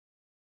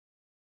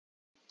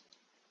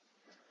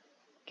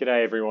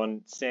G'day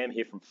everyone, Sam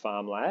here from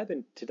FarmLab,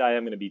 and today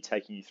I'm going to be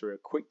taking you through a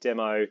quick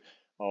demo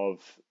of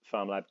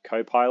FarmLab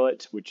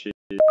Copilot, which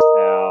is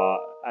our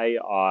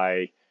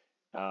AI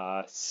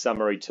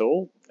summary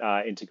tool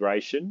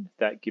integration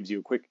that gives you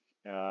a quick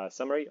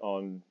summary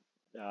on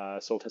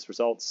soil test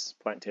results,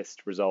 plant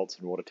test results,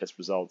 and water test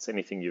results,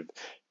 anything you've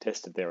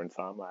tested there in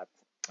FarmLab.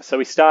 So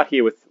we start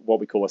here with what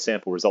we call a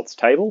sample results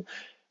table,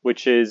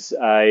 which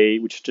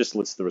just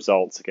lists the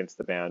results against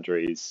the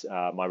boundaries,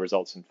 my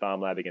results in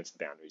FarmLab against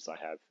the boundaries I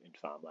have in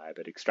FarmLab.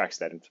 It extracts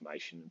that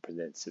information and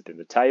presents it in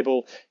the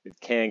table. It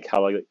can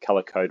color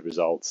code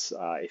results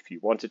if you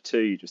wanted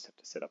to. You just have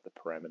to set up the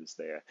parameters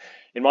there.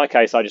 In my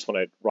case, I just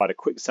want to write a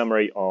quick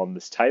summary on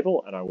this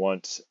table, and I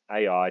want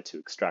AI to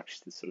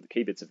extract the sort of the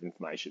key bits of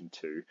information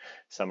to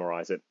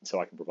summarize it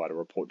so I can provide a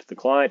report to the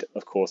client.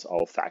 Of course,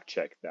 I'll fact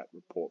check that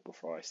report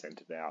before I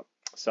send it out.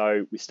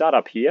 So we start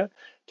up here,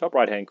 top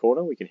right hand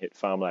corner, we can hit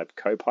FarmLab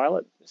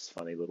Copilot, this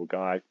funny little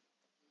guy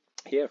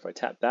here. If I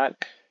tap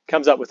that,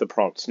 comes up with a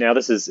prompt. Now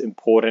this is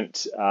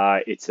important,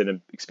 it's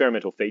an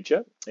experimental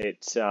feature.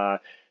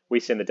 We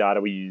send the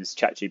data, we use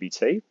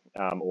ChatGPT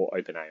or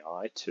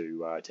OpenAI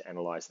to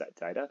analyze that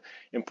data.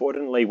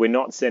 Importantly, we're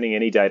not sending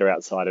any data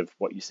outside of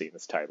what you see in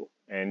this table.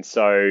 And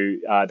so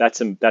that's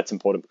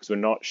important because we're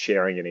not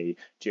sharing any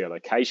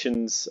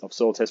geolocations of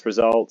soil test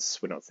results.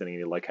 We're not sending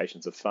any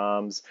locations of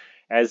farms.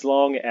 As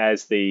long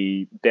as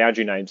the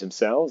boundary names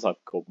themselves,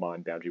 I've called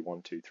mine boundary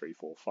 1, 2, 3,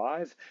 4,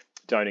 5,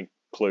 don't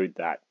include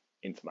that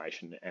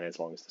information, and as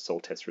long as the soil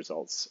test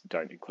results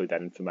don't include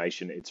that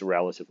information, it's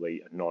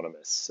relatively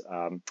anonymous.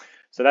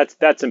 So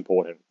that's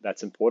important.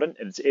 That's important.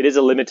 It is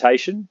a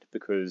limitation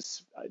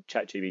because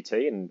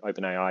ChatGPT and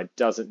OpenAI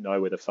doesn't know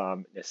where the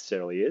farm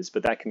necessarily is,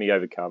 but that can be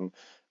overcome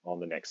on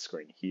the next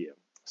screen here.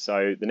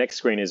 So the next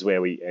screen is where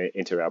we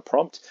enter our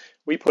prompt.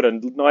 We put a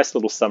nice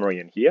little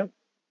summary in here.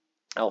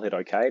 I'll hit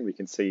OK, and we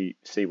can see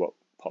what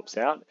pops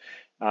out.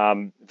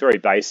 Very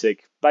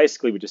basic.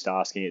 Basically, we're just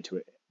asking it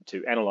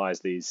to analyze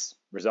these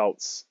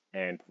results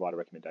and provide a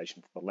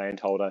recommendation for the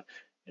landholder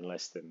in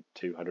less than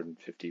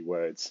 250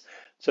 words.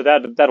 So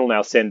that'll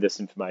now send this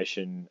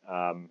information,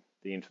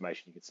 the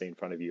information you can see in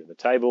front of you in the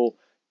table,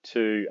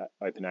 to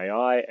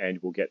OpenAI, and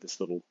we'll get this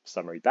little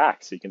summary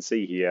back. So you can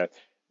see here,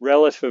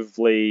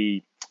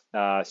 relatively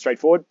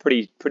straightforward,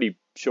 pretty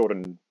short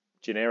and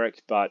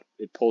generic, but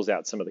it pulls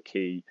out some of the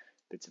key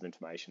bits of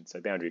information. So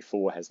boundary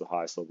 4 has the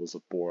highest levels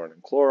of boron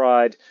and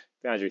chloride.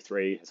 Boundary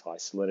 3 has high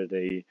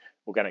salinity.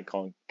 Organic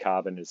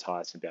carbon is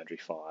highest in boundary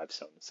 5,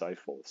 so on and so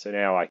forth. So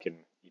now I can,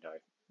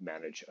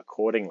 manage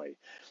accordingly.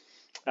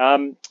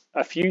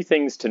 A few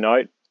things to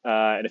note,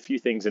 and a few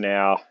things in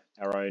our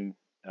own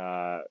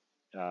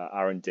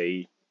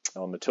R&D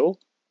on the tool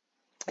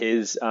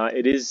is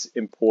it is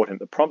important.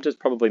 The prompt is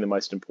probably the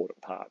most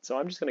important part. So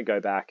I'm just going to go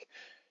back,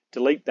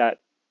 delete that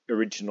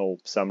original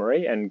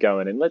summary, and go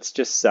in, and let's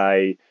just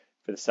say,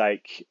 for the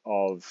sake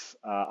of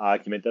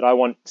argument, that I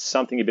want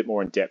something a bit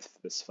more in depth for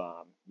this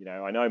farm.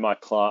 I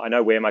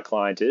know where my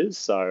client is,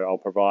 so I'll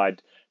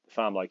provide the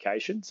farm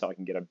location so I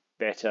can get a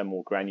better,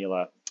 more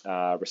granular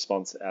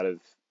response out of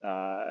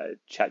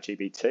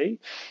ChatGPT.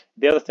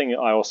 The other thing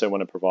I also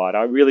want to provide,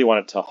 I really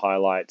wanted to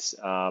highlight,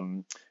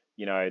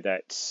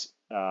 that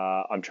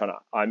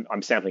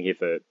I'm sampling here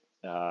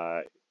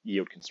for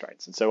yield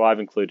constraints, and so I've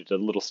included a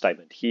little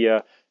statement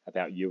here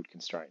about yield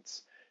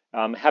constraints.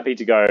 I'm happy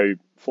to go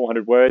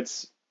 400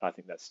 words. I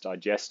think that's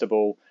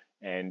digestible,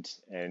 and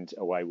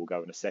away we'll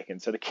go in a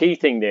second. So the key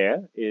thing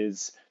there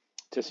is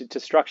to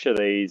structure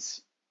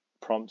these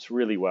prompts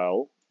really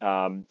well.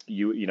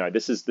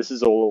 This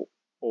is all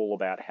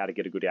about how to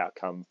get a good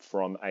outcome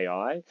from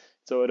AI.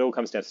 So it all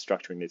comes down to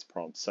structuring these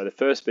prompts. So the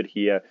first bit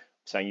here,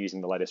 saying using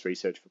the latest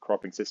research for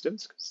cropping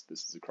systems, because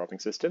this is a cropping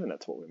system and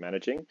that's what we're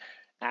managing.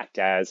 Act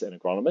as an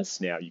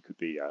agronomist. Now, you could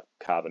be a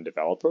carbon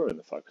developer and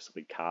the focus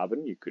will be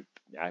carbon. You could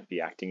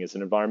be acting as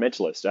an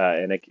environmentalist,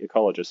 an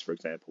ecologist, for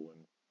example,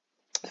 and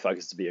the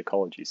focus to be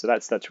ecology. So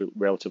that's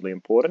relatively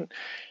important.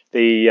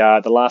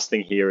 The last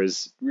thing here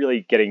is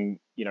really getting,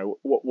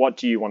 what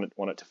do you want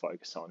it to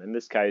focus on? In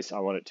this case, I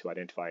want it to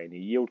identify any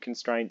yield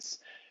constraints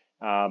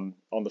on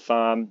the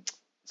farm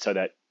so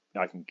that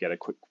I can get a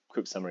quick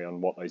summary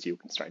on what those yield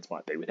constraints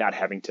might be without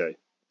having to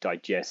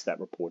digest that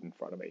report in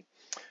front of me.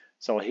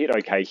 So I'll hit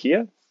OK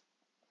here.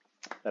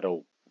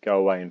 That'll go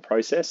away and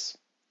process.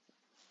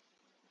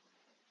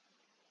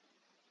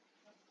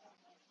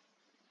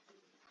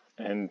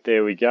 And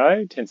there we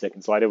go. 10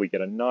 seconds later, we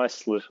get a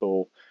nice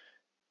little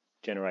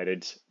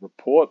generated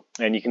report.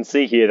 And you can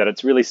see here that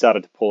it's really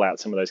started to pull out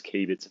some of those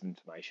key bits of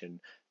information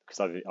because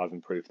I've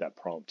improved that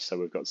prompt. So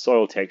we've got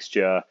soil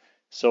texture,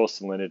 soil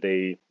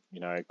salinity,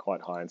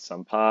 quite high in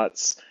some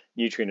parts,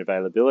 nutrient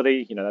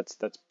availability, that's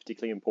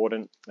particularly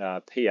important,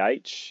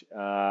 pH,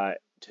 in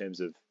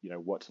terms of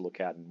what to look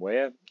at and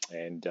where,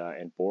 and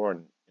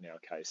boron in our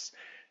case.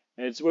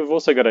 And we've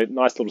also got a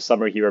nice little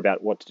summary here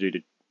about what to do to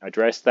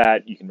address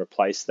that. You can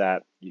replace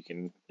that, you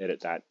can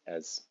edit that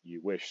as you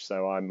wish.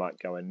 So I might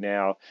go in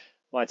now,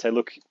 I might say,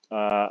 look,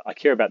 I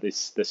care about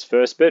this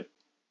first bit.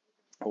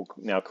 We'll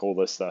now call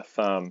this the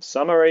farm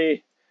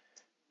summary.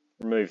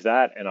 remove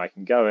that, and I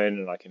can go in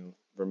and I can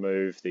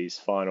remove these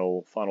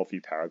final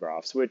few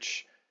paragraphs,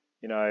 which,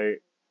 you know,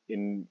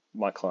 in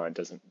my client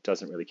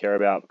doesn't really care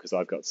about, because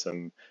I've got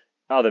some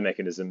other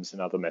mechanisms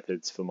and other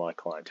methods for my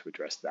client to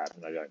address that,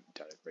 and I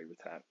don't agree with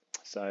that.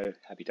 So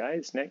happy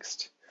days.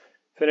 Next,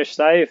 finish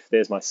save.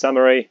 There's my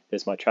summary.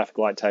 There's my traffic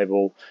light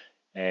table,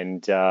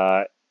 and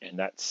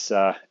that's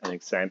an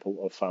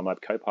example of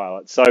FarmLab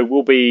Copilot. So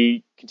we'll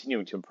be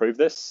continuing to improve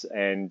this,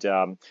 and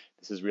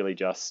this is really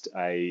just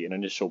an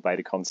initial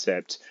beta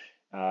concept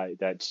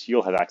that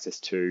you'll have access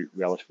to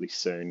relatively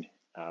soon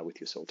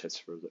with your soil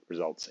test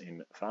results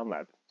in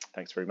FarmLab.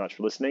 Thanks very much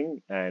for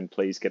listening, and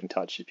please get in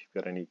touch if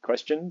you've got any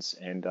questions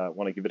and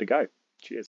want to give it a go. Cheers.